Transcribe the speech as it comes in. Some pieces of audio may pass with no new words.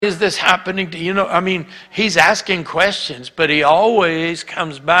is this happening to you? I mean, he's asking questions, but he always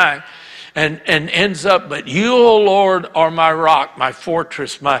comes back and ends up, but you, O Lord, are my rock, my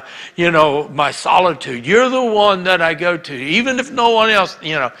fortress, my solitude. You're the one that I go to, even if no one else,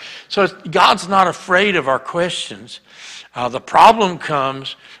 So God's not afraid of our questions. The problem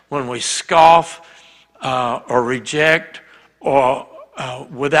comes when we scoff or reject or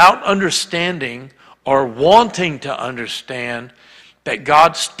without understanding or wanting to understand that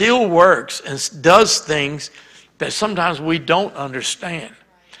God still works and does things that sometimes we don't understand.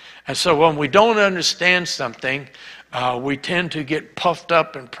 And so when we don't understand something, we tend to get puffed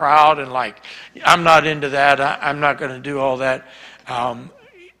up and proud and like, I'm not into that. I'm not going to do all that.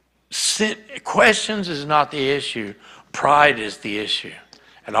 Questions is not the issue. Pride is the issue.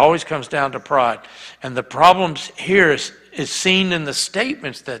 It always comes down to pride. And the problems here is seen in the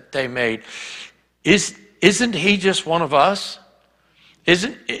statements that they made. Isn't he just one of us?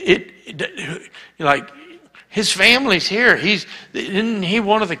 Isn't it like his family's here? Isn't he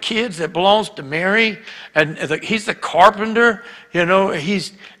one of the kids that belongs to Mary? And he's the carpenter.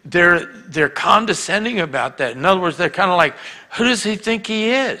 They're condescending about that. In other words, they're kind of like, who does he think he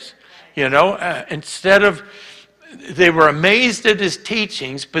is? Instead of, they were amazed at his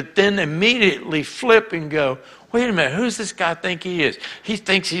teachings, but then immediately flip and go, wait a minute, who's this guy think he is? He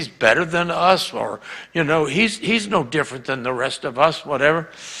thinks he's better than us, or, he's no different than the rest of us, whatever.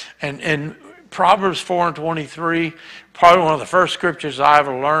 And Proverbs 4:23, probably one of the first scriptures I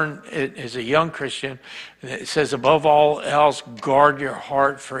ever learned as a young Christian. It says, above all else, guard your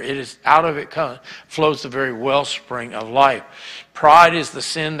heart, for it is out of it flows the very wellspring of life. Pride is the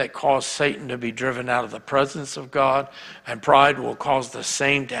sin that caused Satan to be driven out of the presence of God, and pride will cause the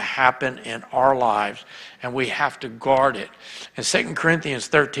same to happen in our lives, and we have to guard it. In 2 Corinthians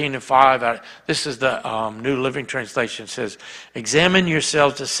 13:5, this is the New Living Translation, says, examine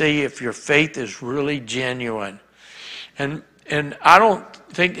yourselves to see if your faith is really genuine. And I don't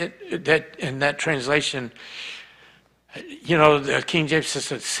think that in that translation, the King James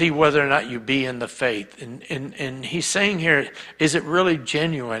says, see whether or not you be in the faith. And he's saying here, is it really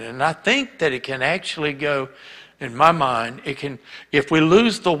genuine? And I think that it can actually go, in my mind, it can, if we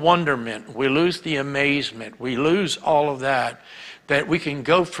lose the wonderment, we lose the amazement, we lose all of that we can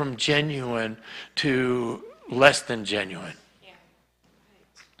go from genuine to less than genuine. Yeah.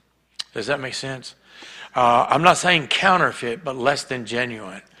 Does that make sense? I'm not saying counterfeit, but less than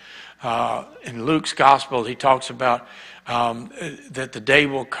genuine. In Luke's gospel, he talks about that the day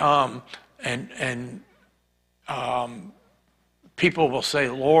will come and people will say,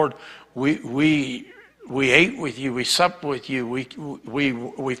 Lord, we ate with you, we supped with you,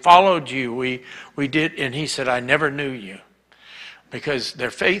 we followed you, we did, and he said, I never knew you, because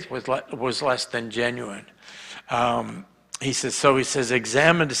their faith was less than genuine. He says,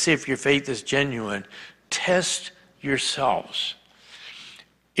 examine to see if your faith is genuine. Test yourselves.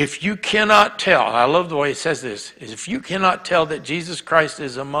 If you cannot tell, I love the way it says this, is if you cannot tell that Jesus Christ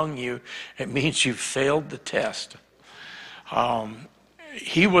is among you, it means you failed the test.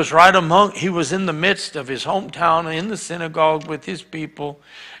 He was in the midst of his hometown, in the synagogue with his people,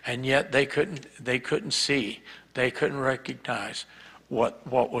 and yet they couldn't see, they couldn't recognize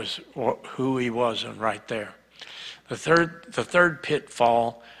who he was, and right there. The third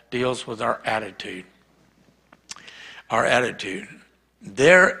pitfall deals with our attitude. Our attitude.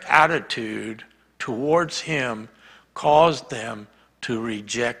 Their attitude towards him caused them to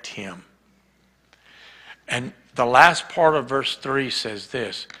reject him. And the last part of verse 3 says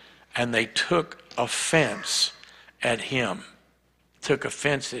this, and they took offense at him. Took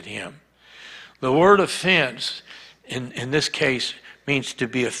offense at him. The word offense, in this case, means to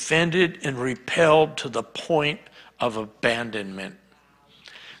be offended and repelled to the point of abandonment.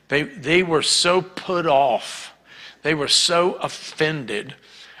 They were so put off. They were so offended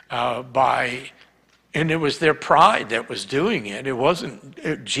and it was their pride that was doing it. It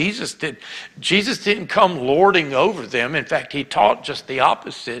wasn't, Jesus didn't come lording over them. In fact, he taught just the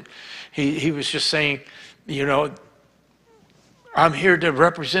opposite. He was just saying, I'm here to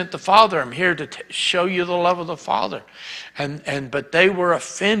represent the Father. I'm here to show you the love of the Father. But they were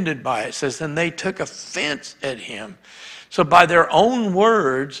offended by it. It says, and they took offense at him. So by their own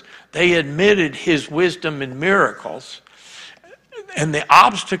words, they admitted his wisdom and miracles. And the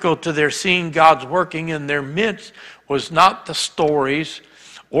obstacle to their seeing God's working in their midst was not the stories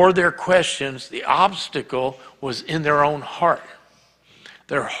or their questions. The obstacle was in their own heart.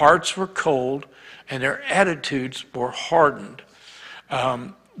 Their hearts were cold and their attitudes were hardened.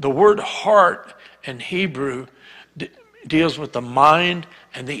 The word heart in Hebrew deals with the mind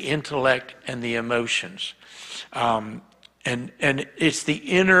and the intellect and the emotions. And it's the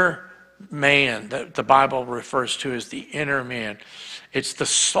inner man that the Bible refers to as the inner man. It's the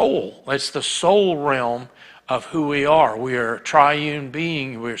soul. It's the soul realm of who we are. We are a triune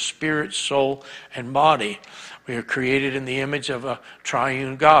being. We're spirit, soul, and body. We are created in the image of a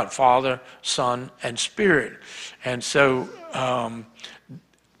triune God, Father, Son, and Spirit. And so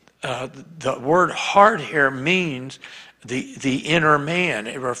the word heart here means the inner man.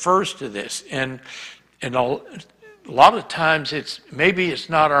 It refers to this. And a lot of times maybe it's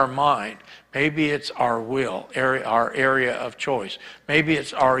not our mind. Maybe it's our will, our area of choice. Maybe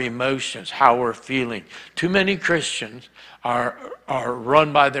it's our emotions, how we're feeling. Too many Christians are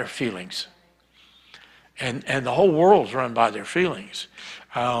run by their feelings. And the whole world's run by their feelings.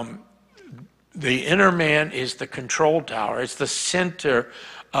 The inner man is the control tower. It's the center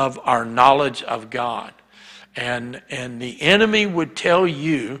of our knowledge of God. And the enemy would tell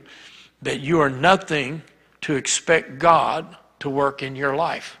you that you are nothing to expect God to work in your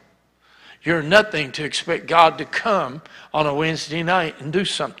life. You're nothing to expect God to come on a Wednesday night and do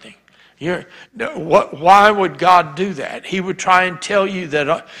something. Why would God do that? He would try and tell you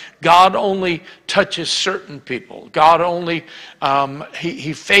that God only touches certain people. God only,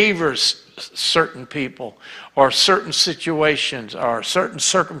 he favors certain people or certain situations or certain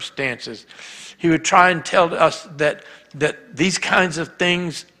circumstances. He would try and tell us that these kinds of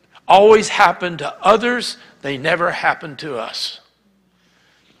things always happen to others. They never happen to us.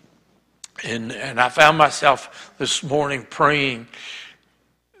 And I found myself this morning praying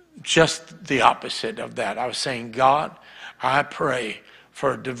just the opposite of that. I was saying, God, I pray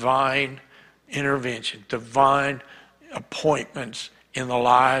for divine intervention, divine appointments in the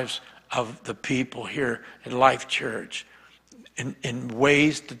lives of the people here at Life Church in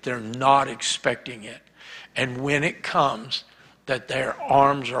ways that they're not expecting it. And when it comes, that their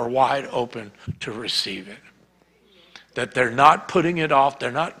arms are wide open to receive it. That they're not putting it off.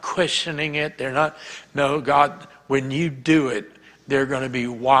 They're not questioning it. No, God, when you do it, they're going to be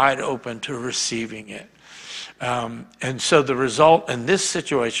wide open to receiving it. And so the result in this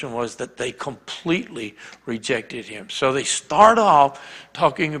situation was that they completely rejected him. So they start off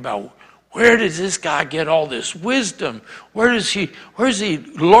talking about, where does this guy get all this wisdom? Where's he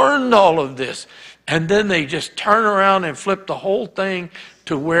learned all of this? And then they just turn around and flip the whole thing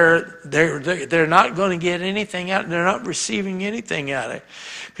to where they're not going to get anything out. They're not receiving anything out of it.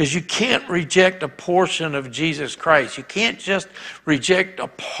 Because you can't reject a portion of Jesus Christ. You can't just reject a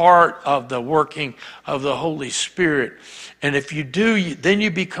part of the working of the Holy Spirit. And if you do, then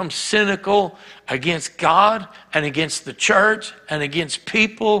you become cynical against God and against the church and against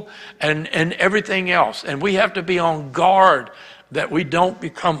people and everything else. And we have to be on guard that we don't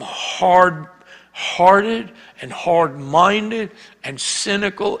become hard-hearted and hard-minded and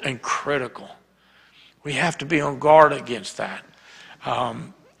cynical and critical. We have to be on guard against that.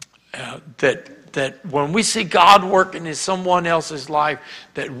 That when we see God working in someone else's life,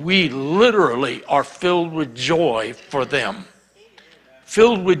 that we literally are filled with joy for them.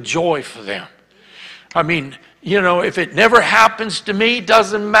 Filled with joy for them. I mean, if it never happens to me,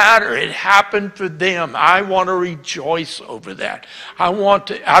 doesn't matter. It happened for them. I want to rejoice over that. I don't want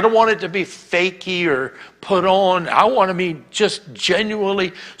it to be fakey or put on. I want to be just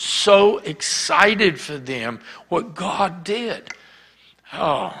genuinely so excited for them what God did.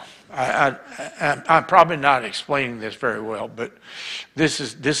 Oh, I'm probably not explaining this very well, but this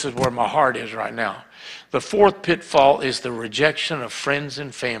is where my heart is right now. The fourth pitfall is the rejection of friends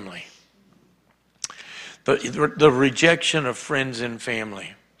and family. The rejection of friends and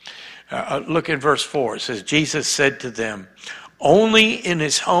family. Look at verse 4. It says, Jesus said to them, only in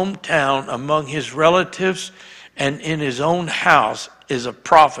his hometown, among his relatives, and in his own house is a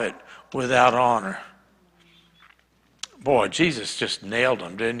prophet without honor. Boy, Jesus just nailed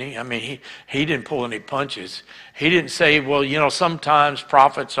him, didn't he? I mean, he didn't pull any punches. He didn't say, well, sometimes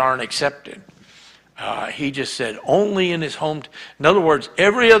prophets aren't accepted. He just said, only in his home. In other words,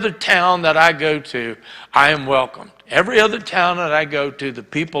 every other town that I go to, I am welcomed. Every other town that I go to, the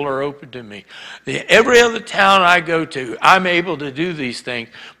people are open to me. Every other town I go to, I'm able to do these things.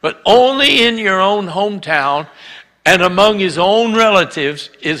 But only in your own hometown and among his own relatives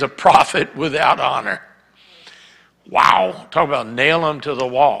is a prophet without honor. Wow, talk about nail them to the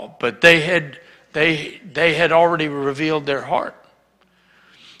wall. But they had already revealed their heart.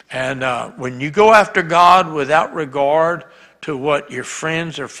 And when you go after God without regard to what your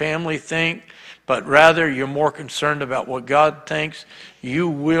friends or family think, but rather you're more concerned about what God thinks, you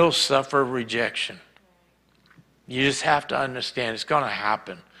will suffer rejection. You just have to understand it's going to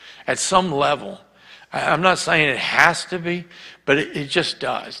happen at some level. I'm not saying it has to be, but it just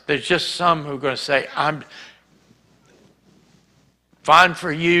does. There's just some who are going to say, Fine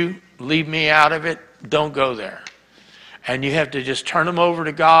for you, leave me out of it, don't go there. And you have to just turn them over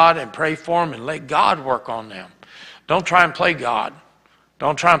to God and pray for them and let God work on them. Don't try and play God.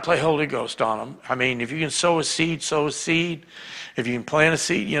 Don't try and play Holy Ghost on them. I mean, if you can sow a seed, sow a seed. If you can plant a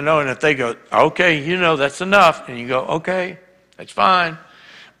seed, and if they go, okay, that's enough. And you go, okay, that's fine.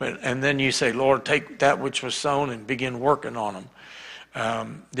 And then you say, Lord, take that which was sown and begin working on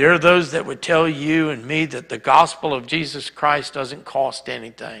them. There are those that would tell you and me that the gospel of Jesus Christ doesn't cost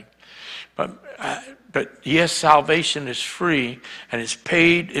anything. But yes, salvation is free and it's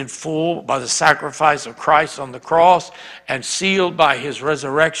paid in full by the sacrifice of Christ on the cross and sealed by his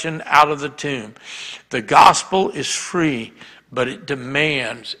resurrection out of the tomb. The gospel is free, but it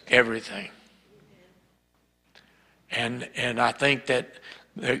demands everything. And I think that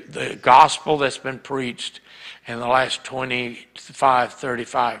the gospel that's been preached in the last 25,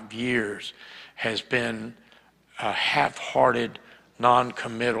 35 years has been a half-hearted,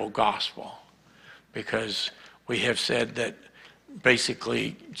 non-committal gospel, because we have said that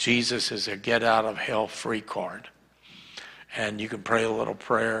basically Jesus is a get-out-of-hell-free card. And you can pray a little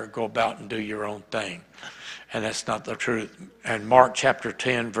prayer, go about and do your own thing. And that's not the truth. And Mark chapter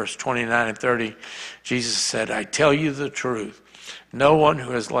 10, verse 29 and 30, Jesus said, I tell you the truth. No one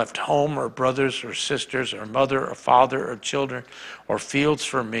who has left home or brothers or sisters or mother or father or children or fields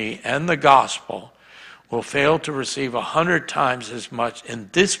for me and the gospel will fail to receive 100 times as much in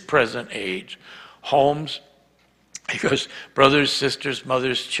this present age, homes, because brothers, sisters,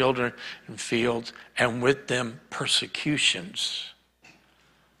 mothers, children, and fields, and with them persecutions.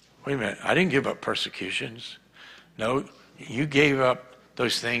 Wait a minute, I didn't give up persecutions. No, you gave up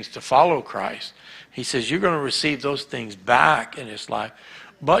those things to follow Christ. He says you're going to receive those things back in this life,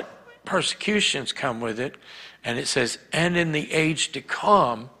 but persecutions come with it. And it says, and in the age to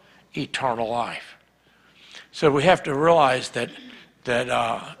come, eternal life. So we have to realize that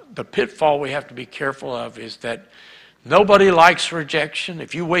the pitfall we have to be careful of is that nobody likes rejection.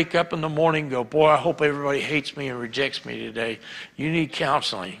 If you wake up in the morning and go, boy, I hope everybody hates me and rejects me today, you need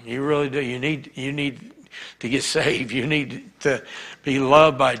counseling. You really do. You need to get saved. You need to be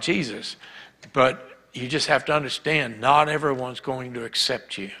loved by Jesus. But you just have to understand, not everyone's going to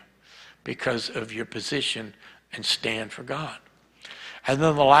accept you because of your position and stand for God. And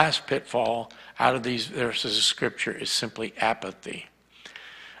then the last pitfall out of these verses of Scripture is simply apathy.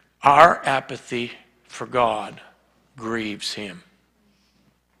 Our apathy for God grieves him.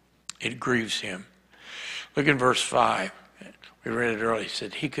 It grieves him. Look in verse 5. We read it earlier. He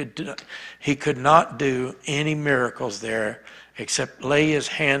said he could not do any miracles there except lay his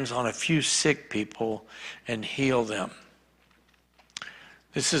hands on a few sick people and heal them.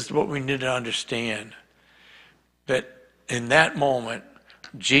 This is what we need to understand. That in that moment,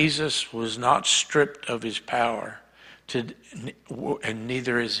 Jesus was not stripped of his power, and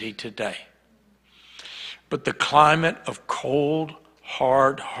neither is he today. But the climate of cold,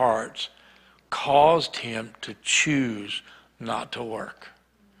 hard hearts caused him to choose not to work.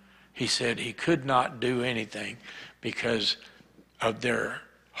 He said he could not do anything because of their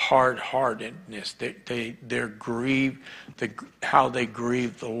hard-heartedness. They're grieved, how they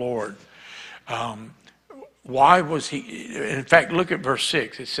grieved the Lord. Why was he? In fact, look at verse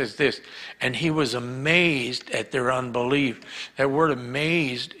 6. It says this, and he was amazed at their unbelief. That word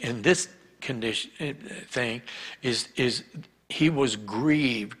amazed in this condition thing is he was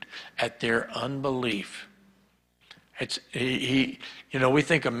grieved at their unbelief. We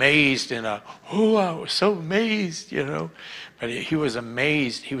think amazed in I was so amazed, but he was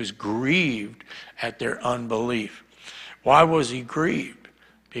amazed. He was grieved at their unbelief. Why was he grieved?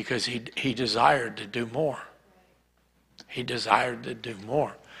 Because he desired to do more. He desired to do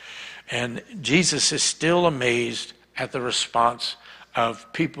more. And Jesus is still amazed at the response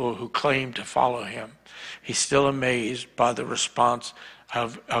of people who claim to follow him. He's still amazed by the response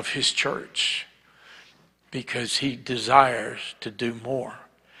of his church because he desires to do more.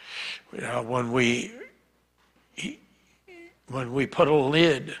 When we put a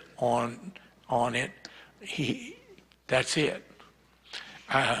lid on it, that's it.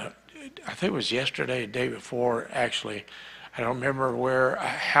 I think it was yesterday, the day before, actually. I don't remember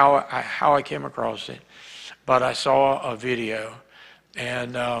how I came across it, but I saw a video,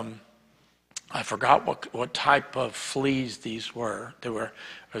 and I forgot what type of fleas these were. There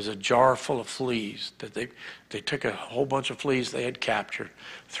was a jar full of fleas that they took a whole bunch of fleas they had captured,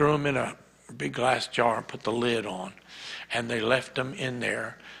 threw them in a big glass jar, and put the lid on, and they left them in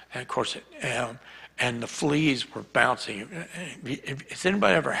there. And of course, and the fleas were bouncing. Has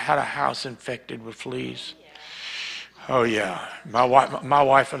anybody ever had a house infected with fleas? Oh yeah, my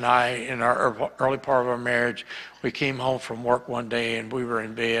wife and I, in our early part of our marriage, we came home from work one day and we were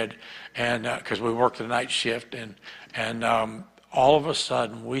in bed, and because we worked the night shift, and all of a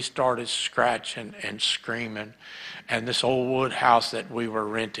sudden we started scratching and screaming, and this old wood house that we were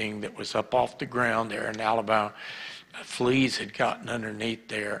renting that was up off the ground there in Alabama, fleas had gotten underneath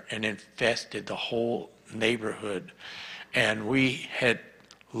there and infested the whole neighborhood, and we had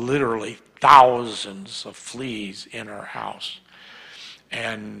literally thousands of fleas in our house,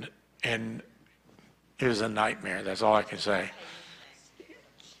 and it was a nightmare. That's all I can say.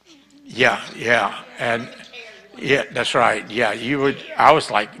 Yeah, and yeah, that's right. Yeah, I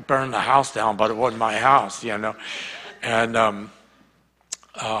was like, burn the house down, but it wasn't my house, and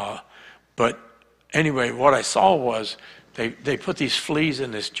but anyway, what I saw was they put these fleas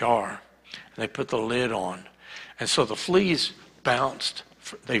in this jar, and they put the lid on, and so the fleas bounced.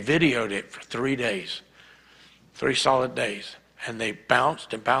 They videoed it for 3 days, 3 solid days. And they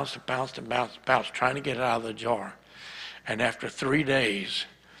bounced and bounced and bounced and bounced and bounced, trying to get it out of the jar. And after 3 days,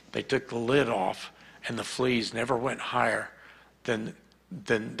 they took the lid off, and the fleas never went higher than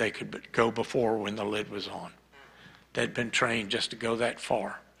they could go before when the lid was on. They'd been trained just to go that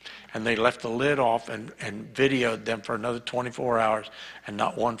far. And they left the lid off and videoed them for another 24 hours, and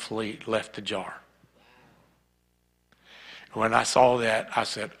not one flea left the jar. When I saw that, I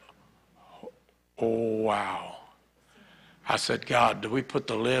said, oh, wow. I said, God, do we put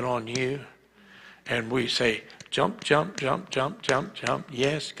the lid on you? And we say, jump, jump, jump, jump, jump, jump.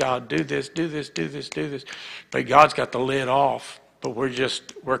 Yes, God, do this, do this, do this, do this. But God's got the lid off, but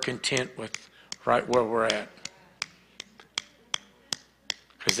we're content with right where we're at.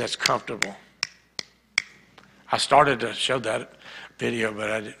 Because that's comfortable. I started to show that video, but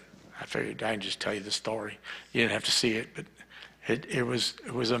I figured I'd just tell you the story. You didn't have to see it, but it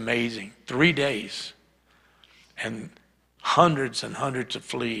was amazing. 3 days, and hundreds and hundreds of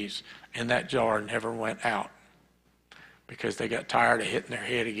fleas in that jar never went out because they got tired of hitting their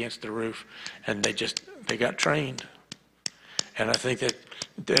head against the roof, and they got trained. And I think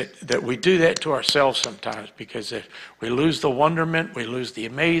that we do that to ourselves sometimes, because if we lose the wonderment, we lose the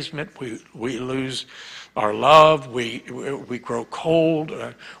amazement, we lose our love, we grow cold,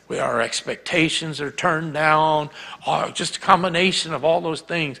 our expectations are turned down, just a combination of all those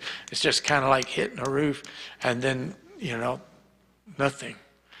things. It's just kind of like hitting a roof, and then, nothing.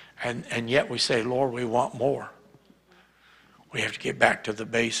 And yet we say, Lord, we want more. We have to get back to the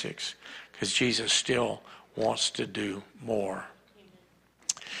basics, because Jesus still wants to do more.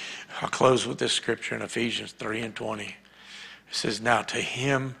 I'll close with this scripture in Ephesians 3:20. It says, now to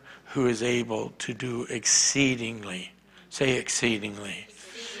him who is able to do exceedingly, say exceedingly,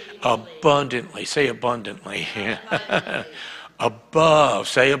 abundantly, say abundantly, above,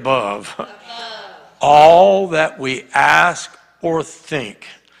 say above, all that we ask or think,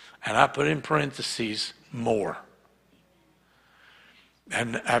 and I put in parentheses, more.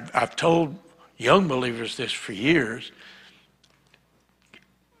 And I've told young believers this for years.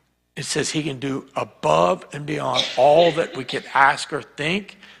 It says he can do above and beyond all that we could ask or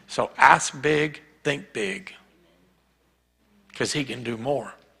think. So ask big, think big, because he can do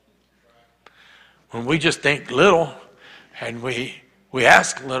more. When we just think little and we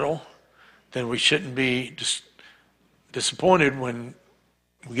ask little, then we shouldn't be disappointed when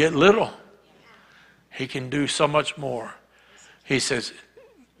we get little. He can do so much more. He says,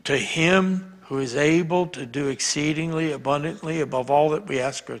 to him who is able to do exceedingly abundantly above all that we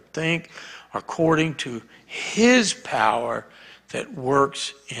ask or think, according to his power that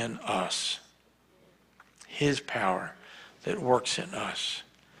works in us. His power that works in us.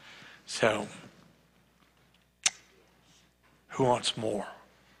 So, who wants more?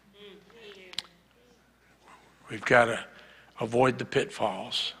 We've got to avoid the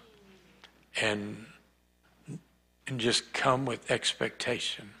pitfalls and just come with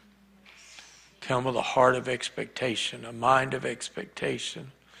expectation. Come with a heart of expectation, a mind of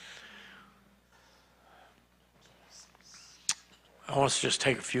expectation. I want us to just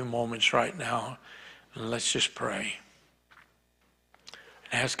take a few moments right now and let's just pray.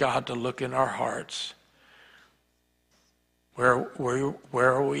 And ask God to look in our hearts. Where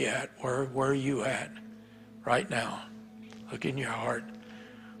are we at? Where are you at right now? Look in your heart.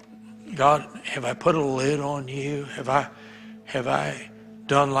 God, have I put a lid on you? Have I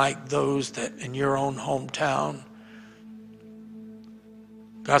done like those that in your own hometown?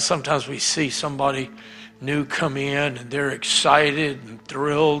 God, sometimes we see somebody new come in and they're excited and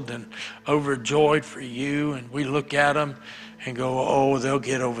thrilled and overjoyed for you, and we look at them and go, oh, they'll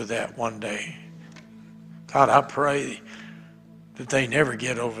get over that one day. God, I pray that they never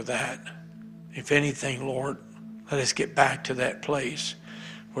get over that. If anything, Lord, Let us get back to that place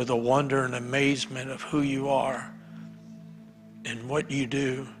where the wonder and amazement of who you are and what you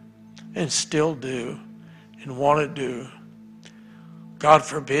do and still do and want to do. God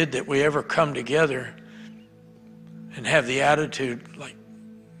forbid that we ever come together and have the attitude like,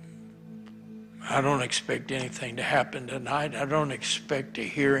 I don't expect anything to happen tonight. I don't expect to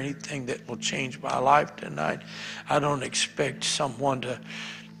hear anything that will change my life tonight. I don't expect someone to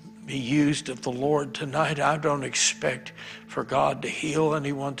be used of the Lord tonight. I don't expect for God to heal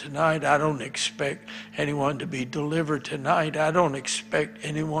anyone tonight. I don't expect anyone to be delivered tonight. I don't expect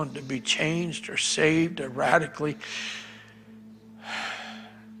anyone to be changed or saved or radically.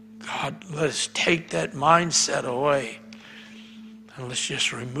 God, let us take that mindset away and let's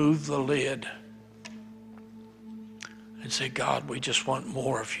just remove the lid and say, God, we just want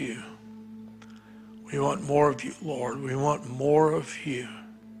more of you. We want more of you, Lord. We want more of you.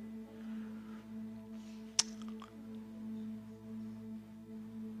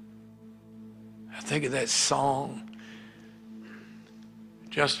 I think of that song.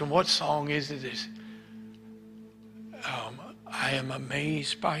 Justin, what song is it? I am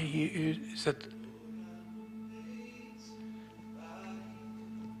amazed by you. Is that?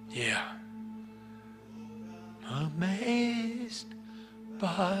 Yeah. Amazed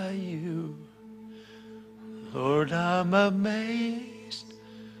by you. Lord, I'm amazed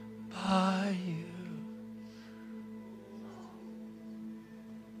by you.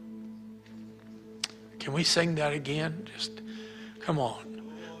 Can we sing that again? Just come on.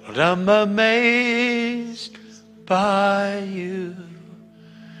 Lord, I'm amazed by you.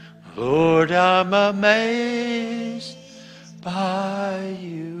 Lord, I'm amazed by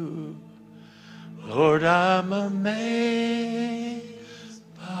you. Lord, I'm amazed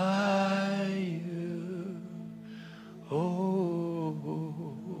by you. Oh,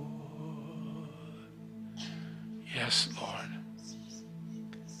 yes, Lord.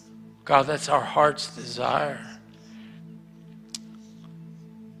 God, that's our heart's desire.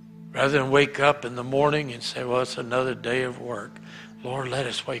 Rather than wake up in the morning and say, well, it's another day of work. Lord, let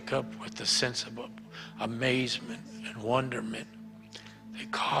us wake up with the sense of amazement and wonderment.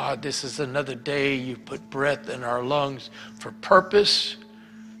 That God, this is another day. You put breath in our lungs for purpose.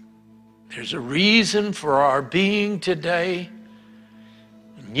 There's a reason for our being today.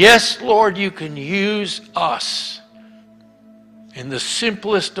 And yes, Lord, you can use us in the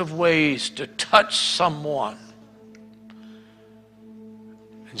simplest of ways to touch someone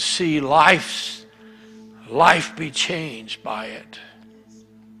and see life be changed by it.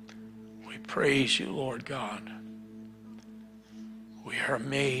 We praise you, Lord God. We are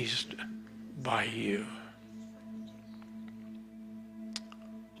amazed by you.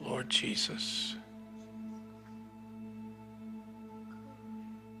 Lord Jesus.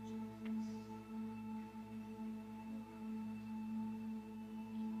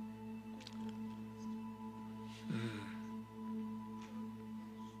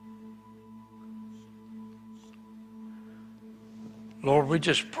 Lord, we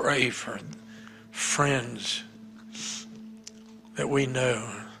just pray for friends that we know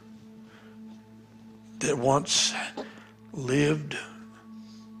that once lived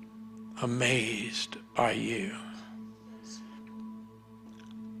amazed by you,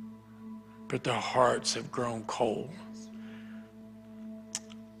 but their hearts have grown cold.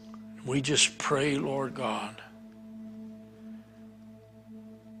 We just pray, Lord God,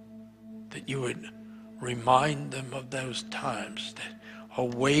 that you would remind them of those times, that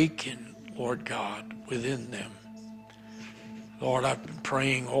awaken, Lord God, within them. Lord, I've been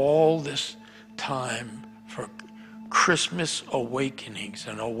praying all this time for Christmas awakenings,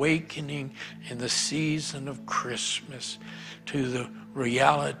 an awakening in the season of Christmas to the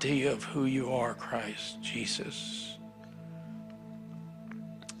reality of who you are, Christ Jesus.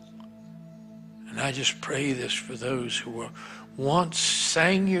 And I just pray this for those who were once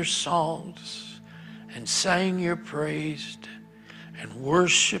sang your songs and sang your praise and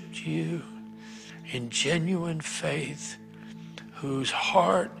worshiped you in genuine faith, whose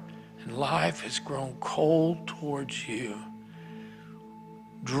heart and life has grown cold towards you.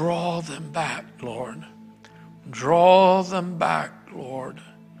 Draw them back, Lord. Draw them back, Lord.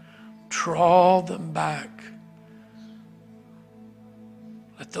 Draw them back.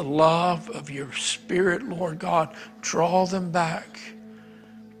 Let the love of your Spirit, Lord God, draw them back.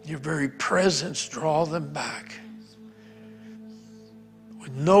 Your very presence, draw them back.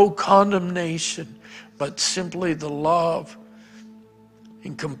 With no condemnation, but simply the love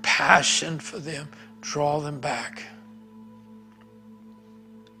and compassion for them, draw them back.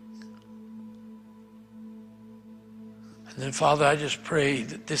 And then, Father, I just pray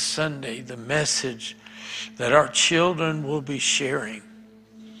that this Sunday, the message that our children will be sharing.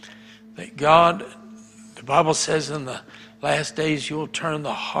 That God, the Bible says in the last days you'll turn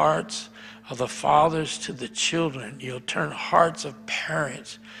the hearts of the fathers to the children. You'll turn hearts of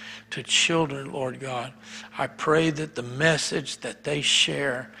parents to children, Lord God. I pray that the message that they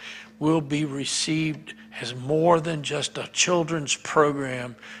share will be received as more than just a children's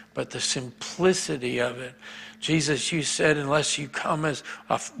program, but the simplicity of it. Jesus, you said, unless you come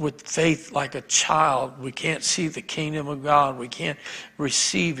with faith like a child, we can't see the kingdom of God. We can't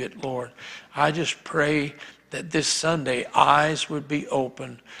receive it, Lord. I just pray that this Sunday eyes would be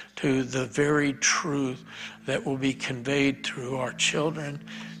open to the very truth that will be conveyed through our children,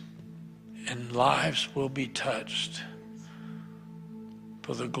 and lives will be touched.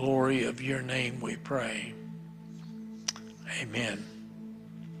 For the glory of your name we pray. Amen.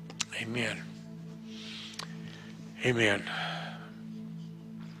 Amen. Amen.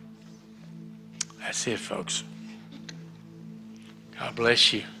 That's it, folks. God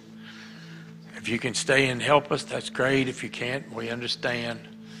bless you. If you can stay and help us, that's great. If you can't, we understand.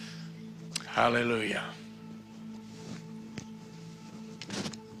 Hallelujah.